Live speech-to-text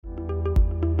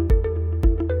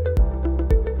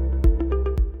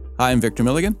Hi, I'm Victor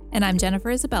Milligan. And I'm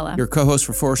Jennifer Isabella. Your co-host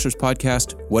for Forrester's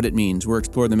podcast, What It Means. We're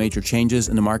exploring the major changes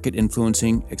in the market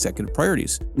influencing executive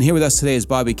priorities. And here with us today is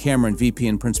Bobby Cameron, VP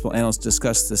and Principal Analyst, to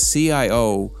discuss the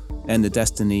CIO and the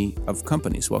destiny of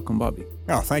companies. Welcome, Bobby.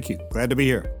 Oh, thank you. Glad to be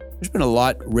here. There's been a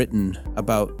lot written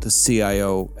about the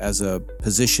CIO as a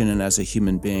position and as a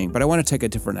human being, but I want to take a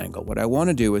different angle. What I want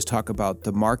to do is talk about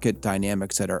the market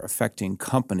dynamics that are affecting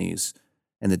companies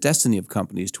and the destiny of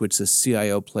companies, to which the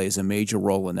CIO plays a major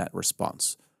role in that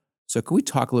response. So can we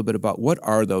talk a little bit about what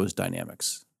are those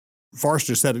dynamics?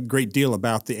 Forrester said a great deal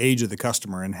about the age of the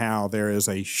customer and how there is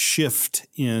a shift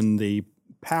in the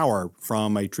power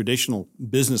from a traditional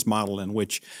business model in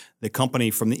which the company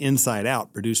from the inside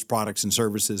out produced products and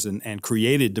services and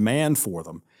created demand for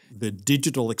them. The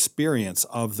digital experience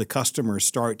of the customer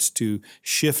starts to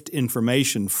shift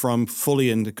information from fully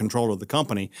into control of the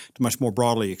company to much more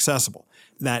broadly accessible.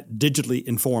 That digitally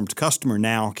informed customer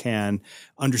now can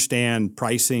understand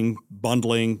pricing,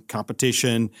 bundling,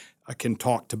 competition, can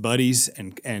talk to buddies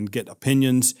and get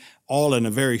opinions, all in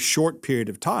a very short period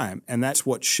of time. And that's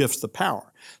what shifts the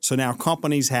power. So now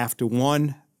companies have to,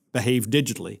 one, behave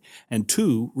digitally, and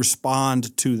two,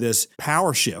 respond to this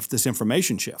power shift, this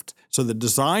information shift. So the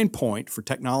design point for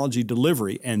technology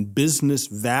delivery and business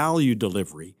value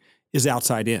delivery is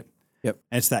outside in. Yep.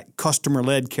 And it's that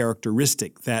customer-led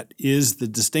characteristic that is the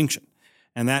distinction.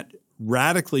 And that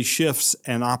radically shifts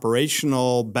an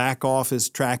operational back office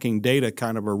tracking data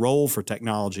kind of a role for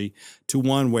technology to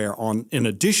one where, in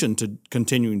addition to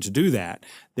continuing to do that,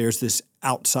 there's this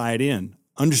outside in,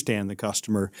 understand the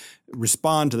customer,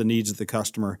 respond to the needs of the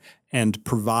customer, and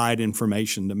provide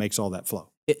information that makes all that flow.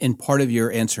 In part of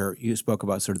your answer, you spoke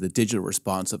about sort of the digital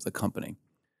response of the company.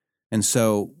 And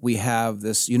so we have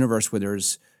this universe where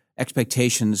there's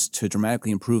expectations to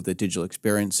dramatically improve the digital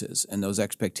experiences, and those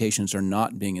expectations are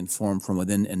not being informed from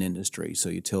within an industry. So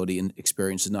utility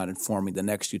experience is not informing the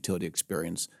next utility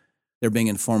experience. They're being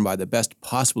informed by the best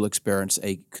possible experience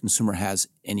a consumer has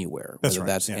anywhere, whether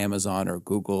that's Amazon or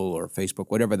Google or Facebook,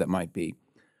 whatever that might be.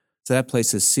 So that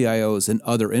places CIOs in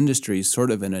other industries sort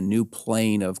of in a new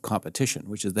plane of competition,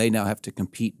 which is they now have to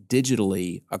compete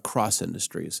digitally across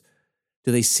industries.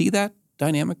 Do they see that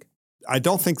dynamic? I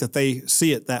don't think that they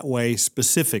see it that way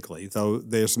specifically, though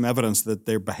there's some evidence that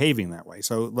they're behaving that way.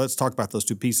 So let's talk about those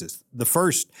two pieces. The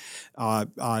first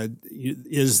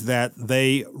is that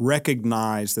they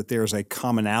recognize that there's a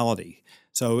commonality.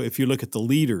 So if you look at the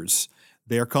leaders,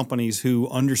 they're companies who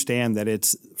understand that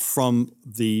it's from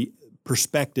the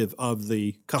perspective of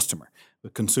the customer. The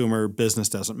consumer, business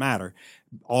doesn't matter.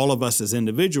 All of us as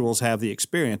individuals have the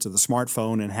experience of the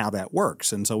smartphone and how that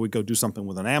works. And so we go do something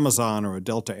with an Amazon or a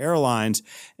Delta Airlines,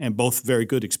 and both very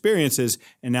good experiences.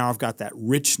 And now I've got that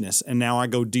richness. And now I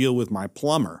go deal with my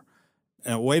plumber.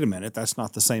 And wait a minute, that's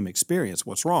not the same experience.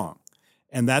 What's wrong?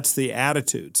 And that's the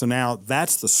attitude. So now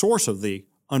that's the source of the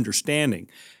understanding.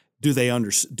 Do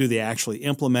they actually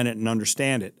implement it and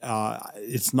understand it?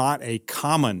 It's not a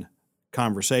common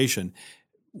conversation.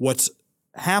 What's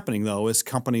happening, though, is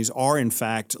companies are, in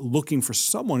fact, looking for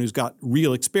someone who's got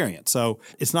real experience. So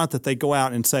it's not that they go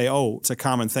out and say, oh, it's a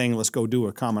common thing, let's go do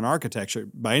a common architecture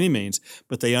by any means,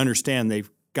 but they understand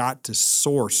they've got to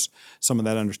source some of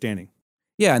that understanding.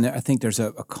 Yeah, and I think there's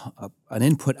an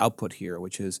input-output here,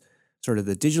 which is sort of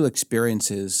the digital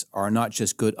experiences are not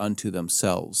just good unto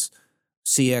themselves.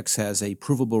 CX has a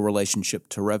provable relationship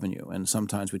to revenue, and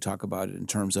sometimes we talk about it in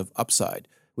terms of upside,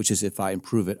 which is if I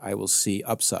improve it, I will see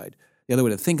upside. The other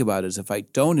way to think about it is if I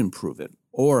don't improve it,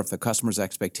 or if the customer's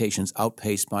expectations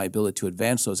outpace my ability to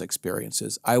advance those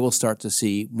experiences, I will start to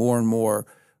see more and more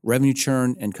revenue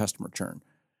churn and customer churn.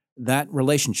 That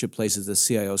relationship places the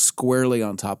CIO squarely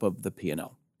on top of the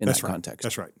P&L in that context.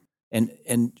 That's right.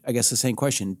 And I guess the same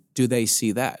question, do they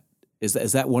see that? Is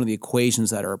that one of the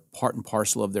equations that are part and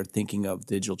parcel of their thinking of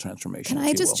digital transformation? Can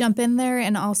I just jump in there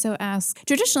and also ask,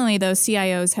 traditionally, those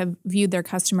CIOs have viewed their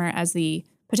customer as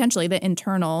potentially the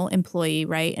internal employee,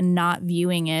 right? And not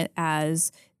viewing it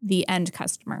as the end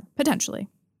customer, potentially.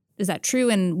 Is that true?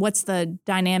 And what's the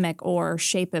dynamic or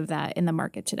shape of that in the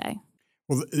market today?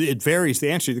 Well, it varies. The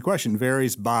answer to the question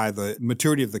varies by the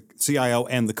maturity of the CIO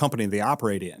and the company they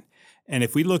operate in. And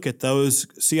if we look at those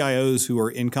CIOs who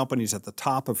are in companies at the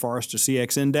top of Forrester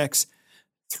CX Index,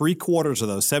 3/4 of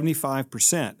those,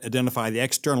 75%, identify the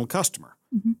external customer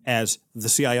as the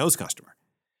CIO's customer.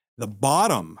 The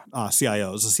bottom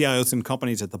CIOs, the CIOs in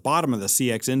companies at the bottom of the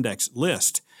CX Index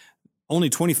list, only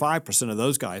 25% of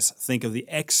those guys think of the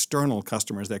external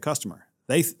customer as their customer.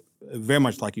 They, very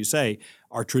much like you say,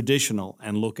 are traditional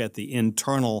and look at the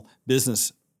internal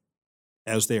business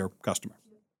as their customer.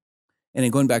 And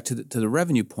then going back to the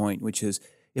revenue point, which is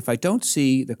If I don't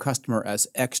see the customer as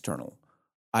external,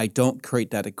 I don't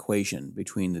create that equation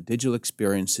between the digital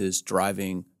experiences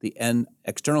driving the end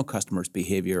external customer's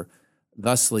behavior,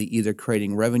 thusly either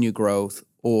creating revenue growth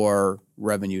or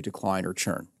revenue decline or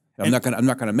churn. I'm not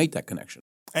going to make that connection.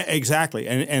 Exactly.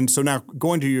 And so now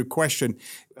going to your question,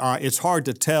 it's hard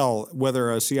to tell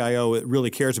whether a CIO really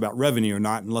cares about revenue or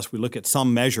not unless we look at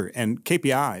some measure. And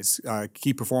KPIs,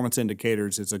 key performance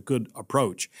indicators, is a good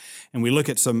approach. And we look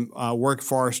at some work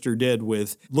Forrester did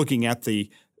with looking at the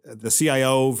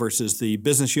CIO versus the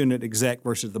business unit exec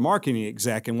versus the marketing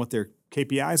exec and what their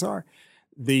KPIs are.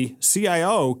 The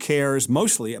CIO cares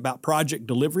mostly about project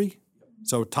delivery.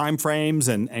 So timeframes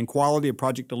and quality of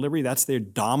project delivery, that's their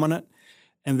dominant.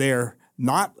 And they're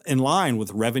not in line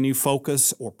with revenue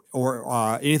focus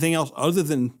or anything else other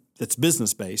than that's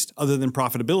business-based, other than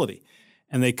profitability.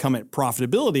 And they come at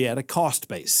profitability at a cost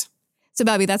base. So,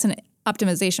 Bobby, that's an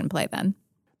optimization play then.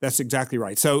 That's exactly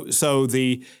right. So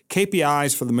the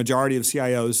KPIs for the majority of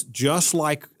CIOs, just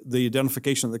like the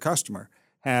identification of the customer,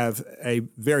 have a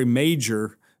very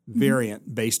major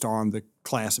variant based on the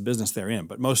class of business they're in.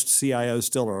 But most CIOs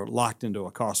still are locked into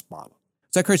a cost model.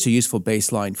 So that creates a useful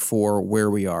baseline for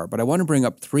where we are. But I want to bring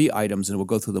up 3 items, and we'll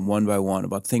go through them one by one,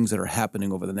 about things that are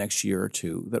happening over the next year or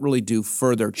two that really do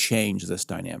further change this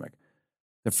dynamic.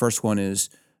 The first one is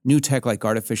new tech like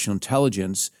artificial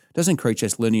intelligence doesn't create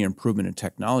just linear improvement in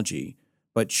technology,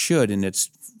 but should, in its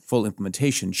full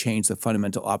implementation, change the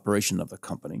fundamental operation of the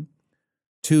company.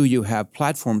 2, you have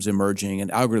platforms emerging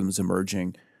and algorithms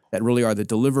emerging that really are the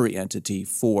delivery entity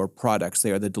for products.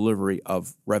 They are the delivery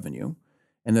of revenue.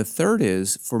 And the third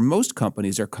is, for most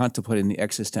companies, they're contemplating the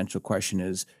existential question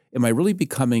is, am I really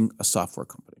becoming a software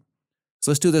company? So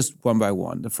let's do this one by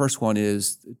one. The first one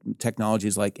is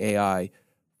technologies like AI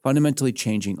fundamentally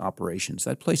changing operations.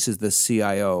 That places the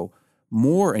CIO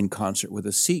more in concert with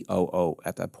the COO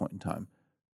at that point in time.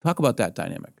 Talk about that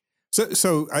dynamic.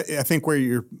 So I think where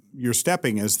you're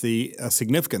stepping is the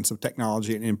significance of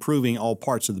technology in improving all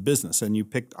parts of the business, and you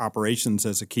picked operations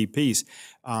as a key piece.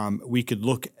 We could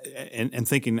look and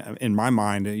thinking in my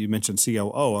mind, you mentioned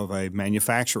COO of a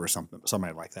manufacturer or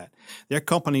somebody like that. There are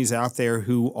companies out there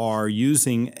who are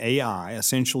using AI,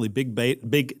 essentially big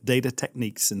data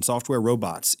techniques and software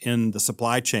robots in the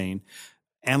supply chain,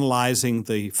 analyzing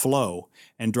the flow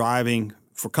and driving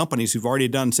for companies who've already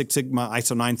done Six Sigma,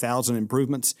 ISO 9000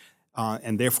 improvements.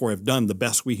 And therefore have done the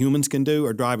best we humans can do,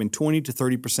 are driving 20 to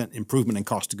 30% improvement in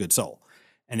cost of goods sold.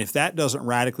 And if that doesn't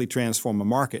radically transform a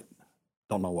market,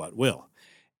 don't know what will.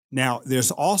 Now,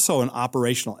 there's also an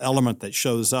operational element that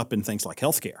shows up in things like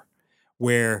healthcare,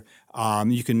 where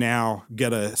you can now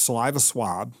get a saliva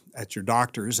swab at your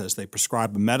doctors as they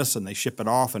prescribe a medicine. They ship it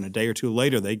off, and a day or two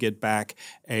later, they get back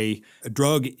a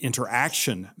drug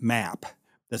interaction map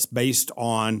that's based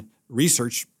on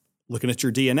research looking at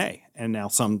your DNA. And now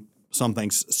some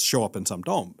things show up and some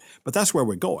don't. But that's where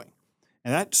we're going.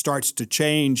 And that starts to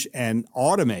change and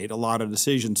automate a lot of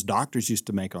decisions doctors used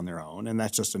to make on their own. And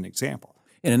that's just an example.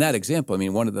 And in that example, I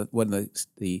mean, one of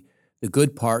the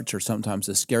good parts or sometimes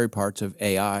the scary parts of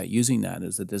AI using that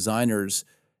is the designer's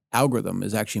algorithm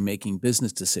is actually making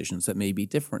business decisions that may be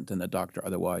different than a doctor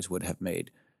otherwise would have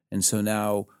made. And so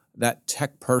now that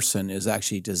tech person is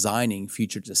actually designing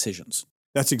future decisions.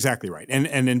 That's exactly right.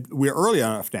 And we're early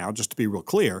enough now, just to be real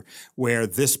clear, where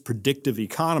this predictive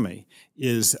economy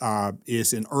is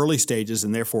in early stages,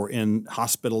 and therefore in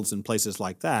hospitals and places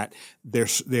like that,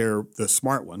 they're the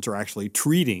smart ones are actually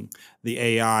treating the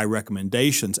AI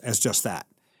recommendations as just that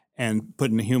and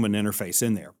putting a human interface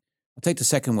in there. I'll take the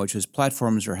second, which is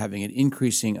platforms are having an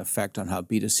increasing effect on how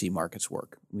B2C markets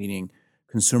work, meaning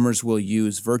consumers will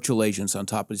use virtual agents on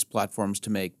top of these platforms to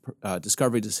make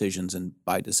discovery decisions and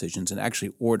buy decisions and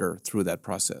actually order through that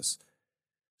process.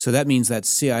 So that means that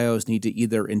CIOs need to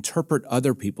either interpret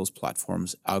other people's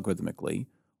platforms algorithmically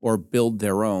or build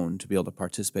their own to be able to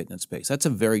participate in that space. That's a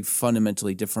very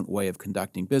fundamentally different way of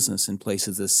conducting business and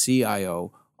places the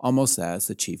CIO almost as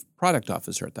the chief product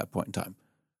officer at that point in time.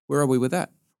 Where are we with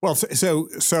that? Well,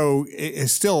 so it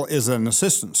still is an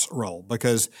assistance role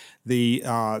because the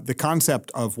concept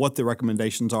of what the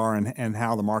recommendations are and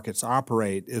how the markets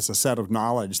operate is a set of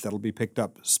knowledge that'll be picked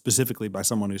up specifically by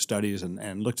someone who studies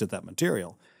and looks at that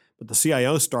material. But the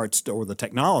CIO or the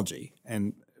technology,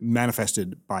 and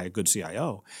manifested by a good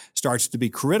CIO, starts to be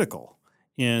critical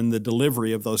in the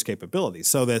delivery of those capabilities,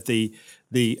 so that the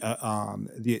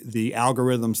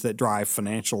algorithms that drive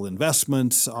financial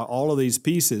investments, all of these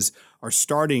pieces are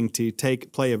starting to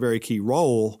play a very key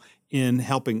role in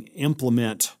helping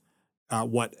implement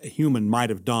what a human might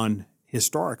have done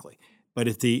historically. But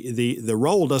if the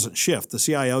role doesn't shift, the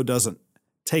CIO doesn't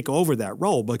take over that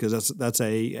role because that's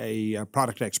a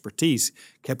product expertise,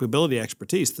 capability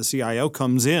expertise. The CIO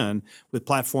comes in with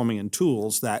platforming and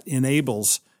tools that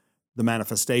enables the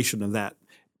manifestation of that.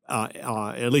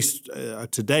 At least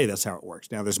today, that's how it works.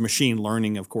 Now, there's machine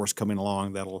learning, of course, coming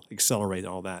along that'll accelerate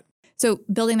all that. So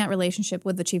building that relationship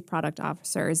with the chief product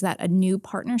officer, is that a new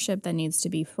partnership that needs to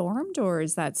be formed, or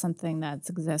is that something that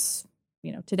exists,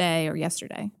 today or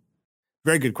yesterday?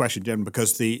 Very good question, Jen,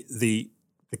 because the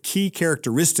key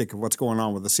characteristic of what's going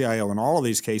on with the CIO in all of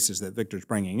these cases that Victor's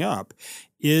bringing up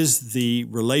is the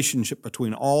relationship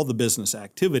between all the business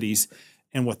activities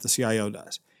and what the CIO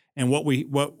does. And what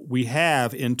we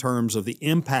have in terms of the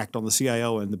impact on the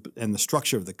CIO and the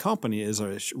structure of the company is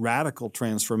a radical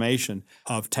transformation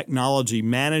of technology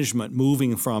management,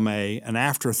 moving from an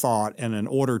afterthought and an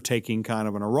order-taking kind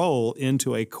of a role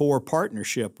into a core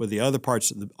partnership with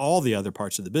all the other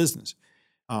parts of the business.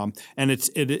 And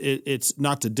it's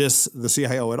not to diss the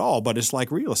CIO at all, but it's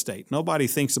like real estate. Nobody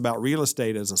thinks about real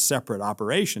estate as a separate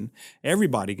operation.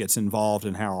 Everybody gets involved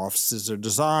in how offices are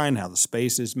designed, how the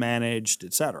space is managed,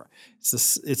 et cetera.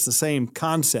 It's the same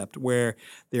concept where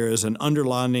there is an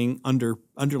underlying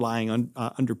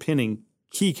underpinning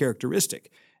key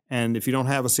characteristic. And if you don't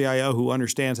have a CIO who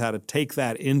understands how to take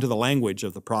that into the language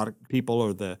of the product people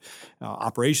or the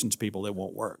operations people, it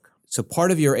won't work. So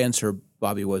part of your answer,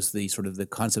 Bobby, was the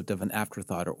concept of an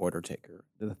afterthought or order taker.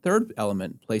 The third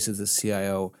element places the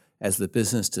CIO as the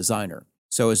business designer.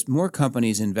 So as more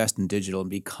companies invest in digital and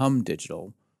become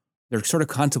digital, they're sort of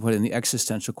contemplating the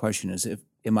existential question is,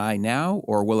 am I now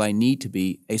or will I need to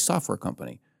be a software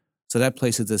company? So that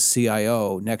places the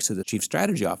CIO next to the chief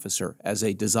strategy officer as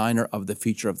a designer of the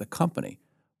future of the company.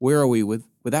 Where are we with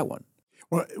that one?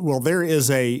 Well, there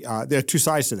are two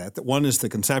sides to that. One is the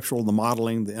conceptual, the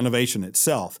modeling, the innovation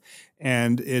itself.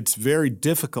 And it's very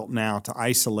difficult now to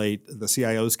isolate the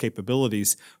CIO's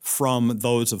capabilities from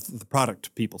those of the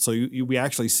product people. So we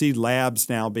actually see labs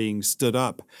now being stood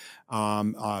up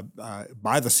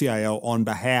by the CIO on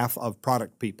behalf of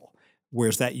product people,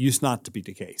 whereas that used not to be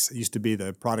the case. It used to be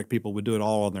the product people would do it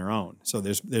all on their own. So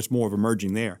there's more of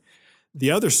emerging there. The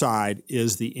other side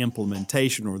is the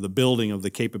implementation or the building of the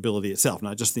capability itself,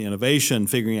 not just the innovation,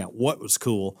 figuring out what was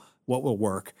cool, what will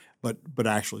work, but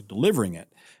actually delivering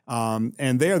it.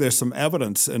 And there's some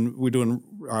evidence, and we're doing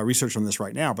research on this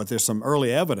right now, but there's some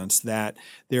early evidence that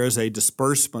there is a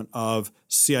disbursement of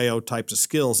CIO types of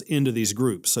skills into these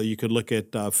groups. So you could look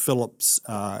at Philips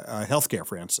Healthcare,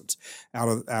 for instance,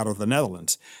 out of the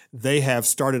Netherlands. They have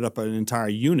started up an entire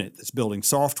unit that's building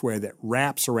software that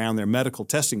wraps around their medical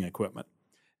testing equipment.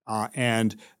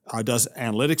 And does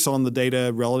analytics on the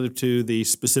data relative to the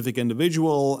specific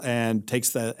individual and takes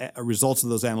the results of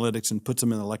those analytics and puts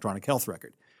them in the electronic health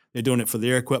record. They're doing it for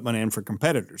their equipment and for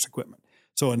competitors' equipment.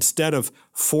 So instead of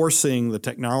forcing the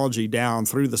technology down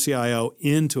through the CIO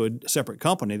into a separate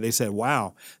company, they said,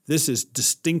 wow, this is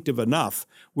distinctive enough.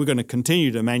 We're going to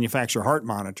continue to manufacture heart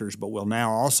monitors, but we'll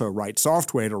now also write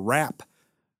software to wrap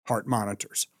heart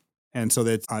monitors. And so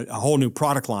that's a whole new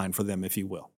product line for them, if you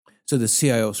will. So the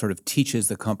CIO sort of teaches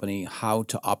the company how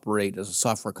to operate as a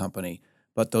software company,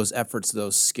 but those efforts,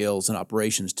 those skills and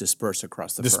operations disperse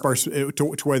across the firm.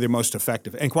 To where they're most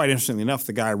effective. And quite interestingly enough,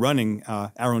 the guy running,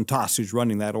 Aaron Toss, who's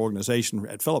running that organization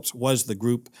at Philips, was the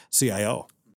group CIO.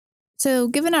 So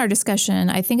given our discussion,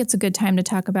 I think it's a good time to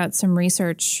talk about some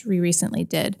research we recently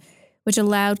did, which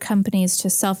allowed companies to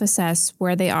self-assess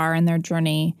where they are in their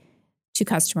journey to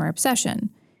customer obsession.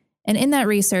 And in that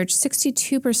research,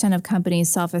 62% of companies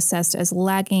self-assessed as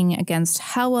lagging against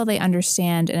how well they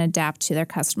understand and adapt to their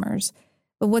customers.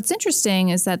 But what's interesting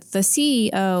is that the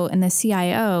CEO and the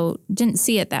CIO didn't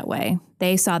see it that way.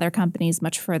 They saw their companies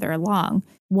much further along,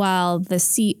 while the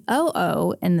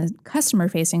COO and the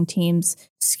customer-facing teams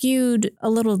skewed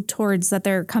a little towards that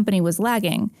their company was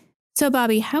lagging. So,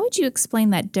 Bobby, how would you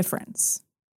explain that difference?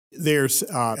 There's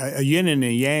a yin and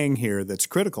a yang here that's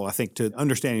critical, I think, to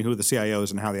understanding who the CIO is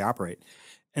and how they operate.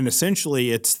 And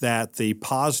essentially, it's that the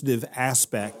positive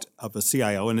aspect of a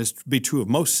CIO, and it's be true of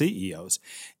most CEOs,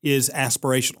 is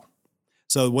aspirational.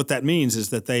 So what that means is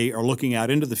that they are looking out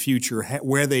into the future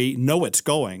where they know it's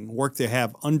going, work they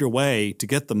have underway to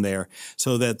get them there,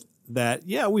 so that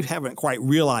we haven't quite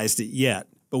realized it yet,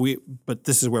 but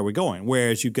this is where we're going.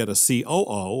 Whereas you get a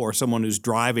COO or someone who's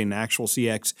driving actual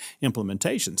CX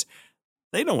implementations,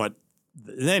 they know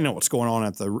what's going on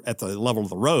at the level of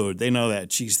the road. They know that,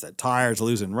 that tire's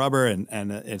losing rubber and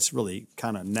it's really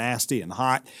kind of nasty and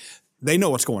hot. They know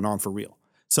what's going on for real.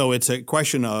 So it's a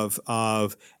question of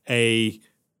a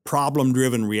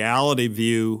problem-driven reality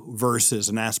view versus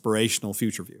an aspirational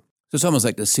future view. So it's almost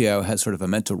like the CIO has sort of a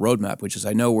mental roadmap, which is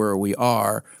I know where we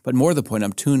are, but more to the point,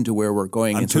 I'm tuned to where we're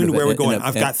going. I'm tuned to where we're going.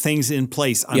 I've got things in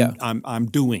place. I'm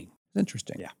doing.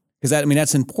 Interesting. Yeah. Because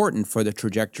that's important for the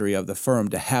trajectory of the firm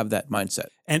to have that mindset.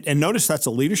 And notice that's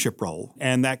a leadership role.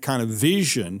 And that kind of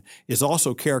vision is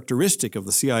also characteristic of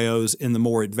the CIOs in the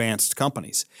more advanced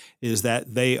companies, is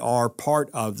that they are part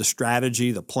of the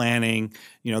strategy, the planning,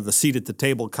 the seat at the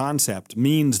table concept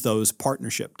means those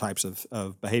partnership types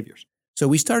of behaviors. So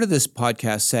we started this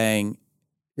podcast saying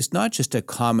it's not just a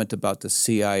comment about the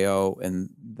CIO and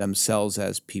themselves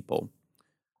as people,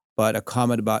 but a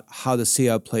comment about how the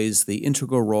CIO plays the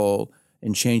integral role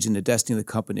in changing the destiny of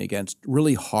the company against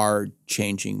really hard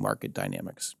changing market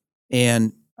dynamics.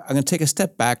 And I'm going to take a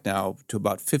step back now to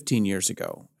about 15 years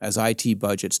ago as IT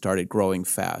budgets started growing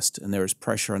fast and there was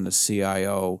pressure on the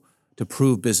CIO to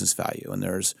prove business value. And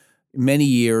there's many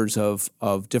years of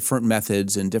different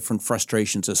methods and different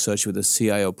frustrations associated with the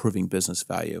CIO proving business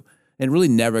value. And it really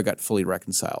never got fully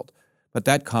reconciled. But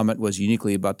that comment was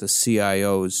uniquely about the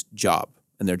CIO's job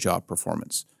and their job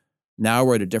performance. Now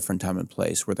we're at a different time and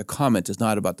place where the comment is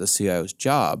not about the CIO's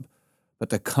job, but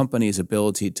the company's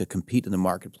ability to compete in the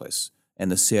marketplace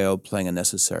and the CIO playing a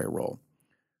necessary role.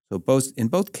 So in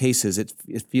both cases, it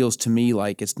feels to me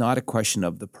like it's not a question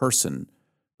of the person,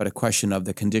 but a question of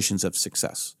the conditions of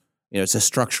success. It's a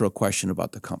structural question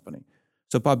about the company.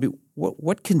 So Bobby,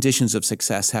 what conditions of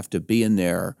success have to be in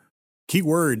there? Key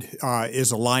word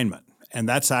is alignment. And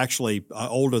that's actually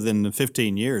older than the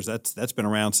 15 years. That's been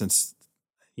around since,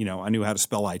 I knew how to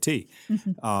spell IT.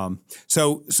 Mm-hmm.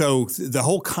 So the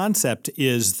whole concept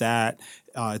is that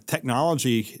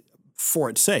technology for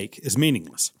its sake is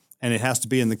meaningless. And it has to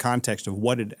be in the context of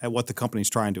what the company's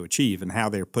trying to achieve and how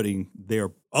they're putting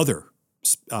their other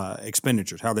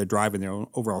expenditures, how they're driving their own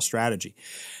overall strategy.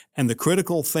 And the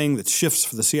critical thing that shifts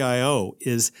for the CIO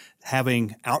is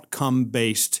having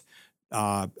outcome-based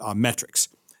metrics.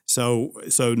 So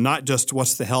not just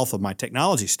what's the health of my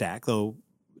technology stack, though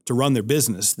to run their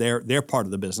business, they're part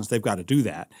of the business, they've got to do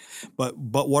that. But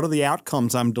what are the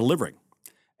outcomes I'm delivering?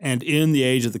 And in the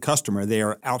age of the customer, they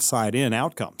are outside-in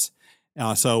outcomes.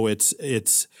 So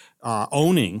it's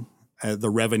owning the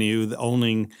revenue,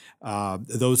 owning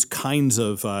those kinds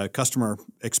of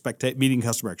meeting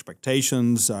customer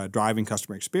expectations, driving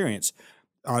customer experience.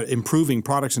 Improving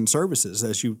products and services,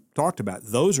 as you talked about.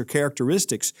 Those are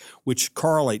characteristics which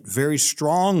correlate very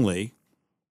strongly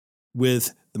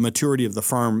with the maturity of the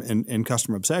firm and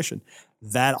customer obsession.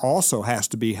 That also has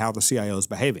to be how the CIO is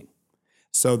behaving.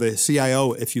 So the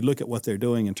CIO, if you look at what they're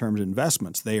doing in terms of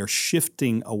investments, they are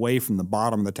shifting away from the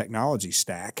bottom of the technology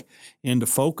stack into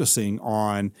focusing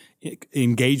on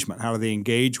engagement. How do they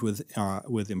engage with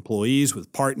employees,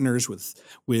 with partners,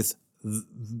 with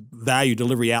value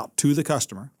delivery out to the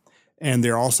customer, and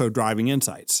they're also driving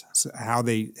insights, so how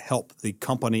they help the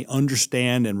company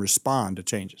understand and respond to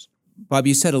changes. Bob,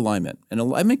 you said alignment, and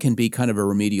alignment can be kind of a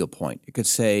remedial point. It could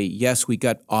say, yes, we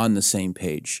got on the same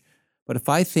page, but if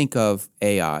I think of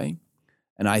AI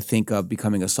and I think of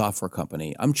becoming a software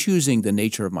company, I'm choosing the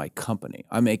nature of my company.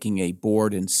 I'm making a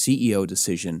board and CEO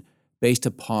decision based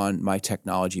upon my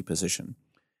technology position.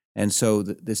 And so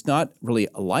it's not really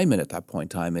alignment at that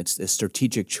point in time. It's a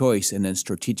strategic choice and then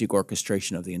strategic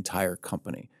orchestration of the entire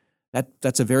company.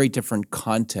 That's a very different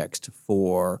context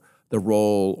for the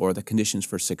role or the conditions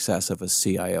for success of a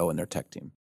CIO and their tech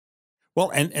team. Well,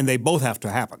 and they both have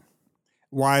to happen.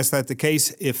 Why is that the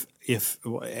case? If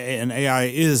and AI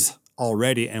is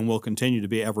already and will continue to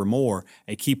be ever more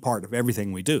a key part of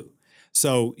everything we do.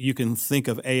 So you can think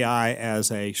of AI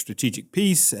as a strategic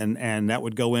piece, and that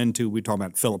would go into, we talk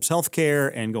about Philips Healthcare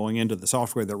and going into the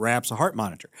software that wraps a heart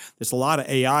monitor. There's a lot of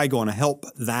AI going to help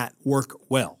that work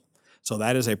well. So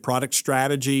that is a product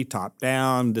strategy, top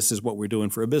down. This is what we're doing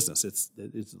for a business. It's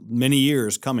many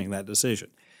years coming, that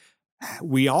decision.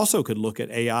 We also could look at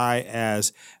AI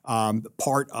as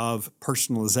part of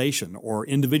personalization or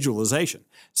individualization.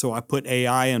 So I put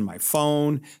AI in my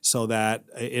phone so that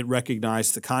it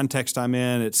recognizes the context I'm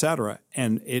in, et cetera,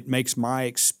 and it makes my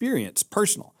experience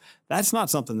personal. That's not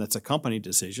something that's a company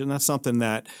decision. That's something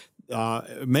that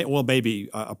maybe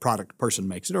a product person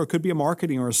makes it, or it could be a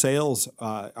marketing or a sales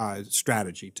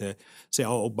strategy to say,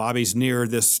 oh, Bobby's near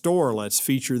this store. Let's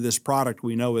feature this product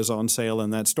we know is on sale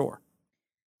in that store.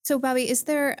 So, Bobby, is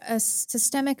there a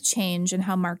systemic change in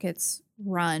how markets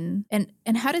run, and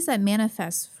how does that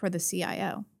manifest for the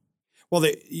CIO? Well,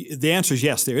 the answer is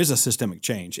yes, there is a systemic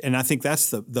change, and I think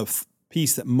that's the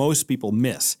piece that most people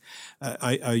miss.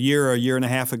 A year and a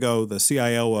half ago, the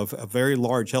CIO of a very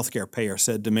large healthcare payer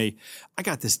said to me, I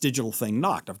got this digital thing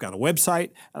knocked. I've got a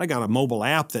website, and I got a mobile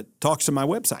app that talks to my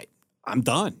website. I'm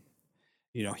done.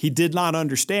 He did not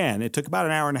understand. It took about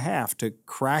an hour and a half to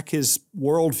crack his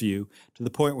worldview to the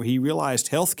point where he realized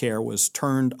healthcare was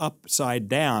turned upside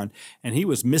down and he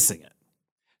was missing it.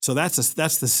 So that's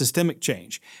the systemic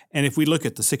change. And if we look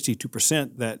at the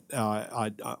 62% that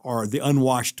are the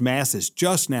unwashed masses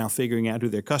just now figuring out who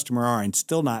their customer are and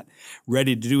still not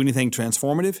ready to do anything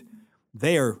transformative,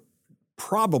 they are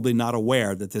probably not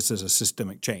aware that this is a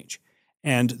systemic change.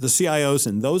 And the CIOs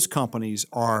in those companies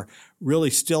are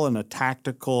really still in a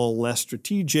tactical, less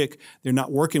strategic. They're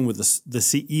not working with the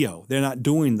CEO. They're not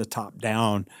doing the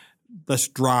top-down, let's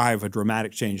drive a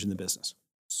dramatic change in the business.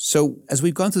 So as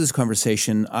we've gone through this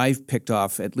conversation, I've picked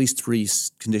off at least 3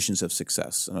 conditions of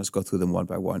success, and let's go through them one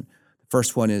by one. The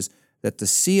first one is that the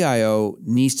CIO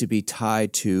needs to be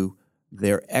tied to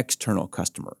their external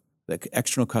customer, the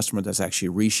external customer that's actually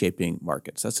reshaping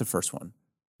markets. That's the first one.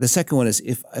 The second one is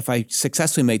if I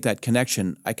successfully make that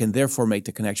connection, I can therefore make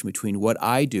the connection between what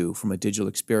I do from a digital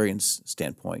experience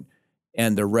standpoint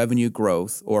and the revenue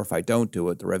growth, or if I don't do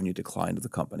it, the revenue decline of the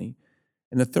company.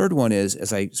 And the third one is,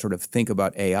 as I sort of think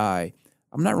about AI,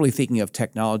 I'm not really thinking of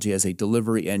technology as a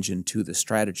delivery engine to the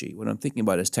strategy. What I'm thinking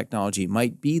about is technology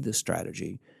might be the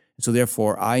strategy. So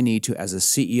therefore, I need to, as a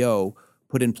CEO,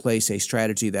 put in place a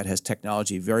strategy that has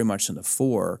technology very much in the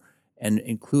fore and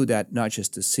include that not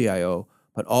just the CIO,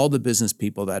 but all the business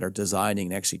people that are designing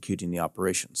and executing the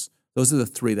operations. Those are the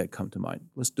 3 that come to mind.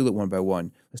 Let's do it one by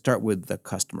one. Let's start with the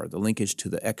customer, the linkage to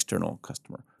the external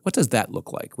customer. What does that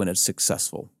look like when it's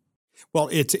successful? Well,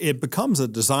 it becomes a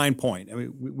design point. I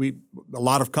mean, a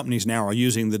lot of companies now are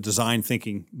using the design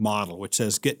thinking model, which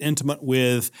says get intimate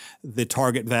with the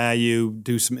target value,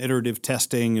 do some iterative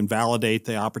testing and validate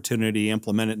the opportunity,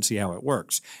 implement it and see how it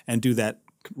works, and do that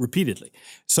repeatedly.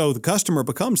 So the customer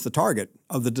becomes the target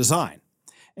of the design.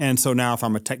 And so now if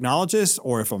I'm a technologist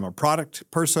or if I'm a product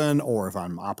person or if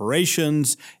I'm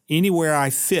operations, anywhere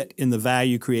I fit in the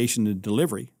value creation and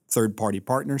delivery, third-party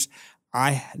partners,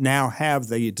 I now have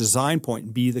the design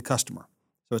point be the customer.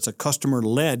 So it's a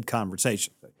customer-led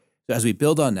conversation. So as we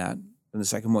build on that, and the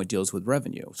second point deals with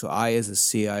revenue. So I, as a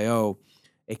CIO,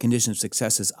 a condition of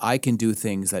success is I can do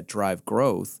things that drive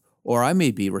growth, or I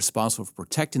may be responsible for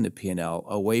protecting the P&L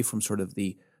away from sort of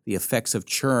the effects of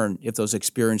churn if those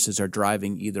experiences are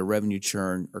driving either revenue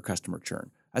churn or customer churn.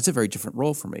 That's a very different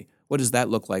role for me. What does that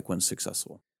look like when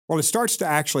successful? Well, it starts to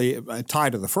actually tie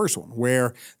to the first one,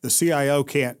 where the CIO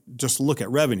can't just look at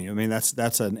revenue. I mean,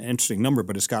 that's an interesting number,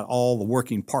 but it's got all the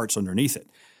working parts underneath it.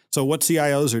 So what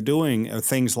CIOs are doing are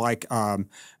things like one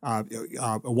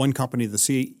company, the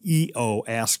CEO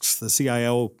asks the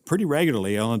CIO pretty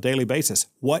regularly on a daily basis,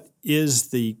 what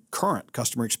is the current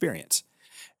customer experience?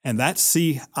 And that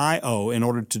CIO, in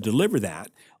order to deliver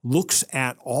that, looks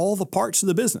at all the parts of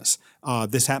the business.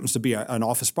 This happens to be an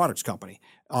office products company.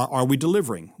 Are we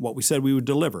delivering what we said we would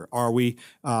deliver? Are we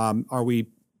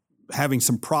having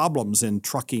some problems in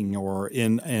trucking or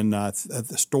in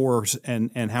the stores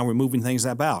and how we're moving things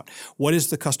about? What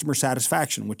is the customer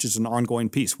satisfaction, which is an ongoing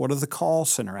piece? What are the call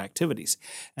center activities?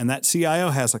 And that CIO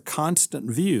has a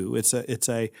constant view. It's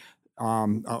a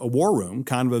war room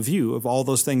kind of a view of all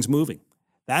those things moving.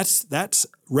 That's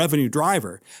revenue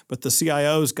driver, but the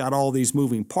CIO's got all these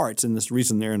moving parts, and this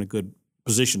reason they're in a good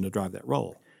position to drive that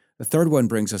role. The third one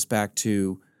brings us back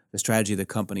to the strategy of the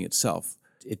company itself.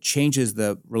 It changes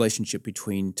the relationship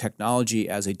between technology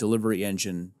as a delivery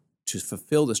engine to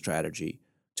fulfill the strategy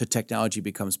to technology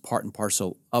becomes part and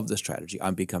parcel of the strategy.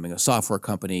 I'm becoming a software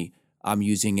company. I'm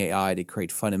using AI to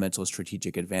create fundamental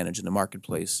strategic advantage in the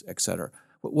marketplace, et cetera.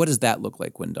 What does that look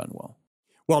like when done well?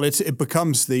 Well, it's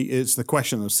the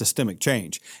question of systemic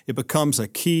change. It becomes a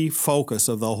key focus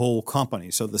of the whole company.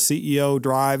 So the CEO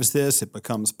drives this. It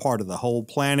becomes part of the whole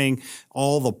planning.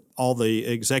 All the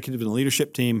executive and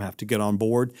leadership team have to get on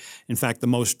board. In fact, the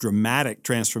most dramatic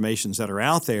transformations that are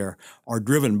out there are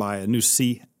driven by a new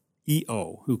CEO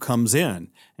who comes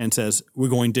in and says, we're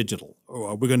going digital,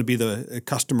 or we're going to be the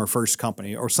customer-first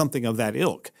company, or something of that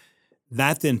ilk.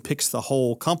 That then picks the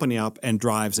whole company up and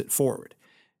drives it forward.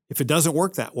 If it doesn't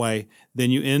work that way,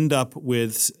 then you end up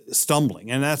with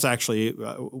stumbling. And that's actually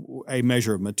a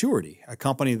measure of maturity. A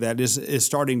company that is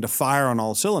starting to fire on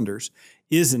all cylinders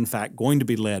is, in fact, going to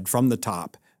be led from the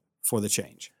top for the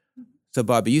change. So,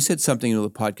 Bobby, you said something in the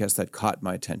podcast that caught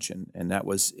my attention, and that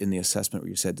was in the assessment where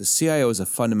you said the CIO is a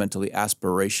fundamentally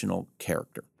aspirational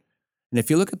character. And if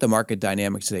you look at the market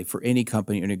dynamics today for any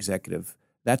company or an executive,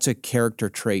 that's a character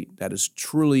trait that is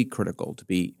truly critical to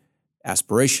be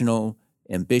aspirational,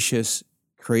 ambitious,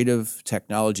 creative,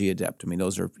 technology adept. I mean,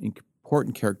 those are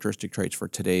important characteristic traits for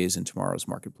today's and tomorrow's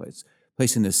marketplace,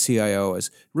 placing the CIO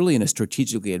as really in a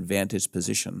strategically advantaged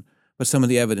position. but some of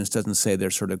the evidence doesn't say they're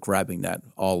sort of grabbing that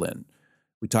all in.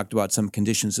 We talked about some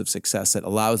conditions of success that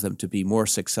allows them to be more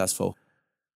successful.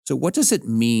 So what does it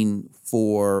mean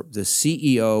for the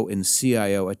CEO and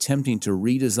CIO attempting to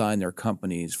redesign their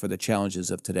companies for the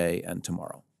challenges of today and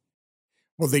tomorrow?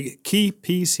 Well, the key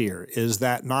piece here is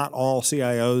that not all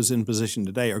CIOs in position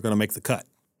today are going to make the cut.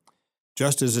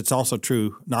 Just as it's also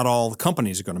true, not all the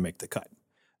companies are going to make the cut.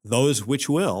 Those which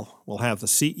will have the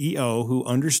CEO who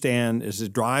is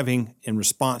driving in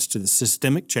response to the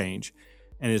systemic change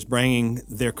and is bringing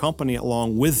their company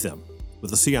along with them, with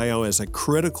the CIO as a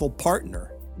critical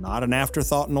partner, not an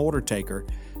afterthought and order taker,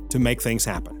 to make things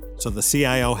happen. So the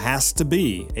CIO has to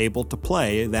be able to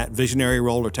play that visionary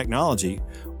role or technology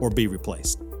or be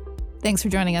replaced. Thanks for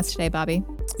joining us today, Bobby.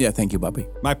 Yeah, thank you, Bobby.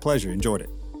 My pleasure. Enjoyed it.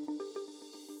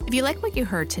 If you like what you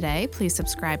heard today, please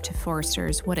subscribe to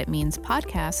Forrester's What It Means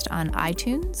podcast on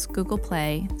iTunes, Google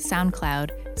Play,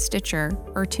 SoundCloud, Stitcher,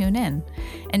 or TuneIn.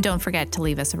 And don't forget to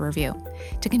leave us a review.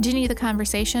 To continue the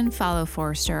conversation, follow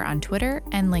Forrester on Twitter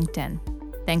and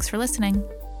LinkedIn. Thanks for listening.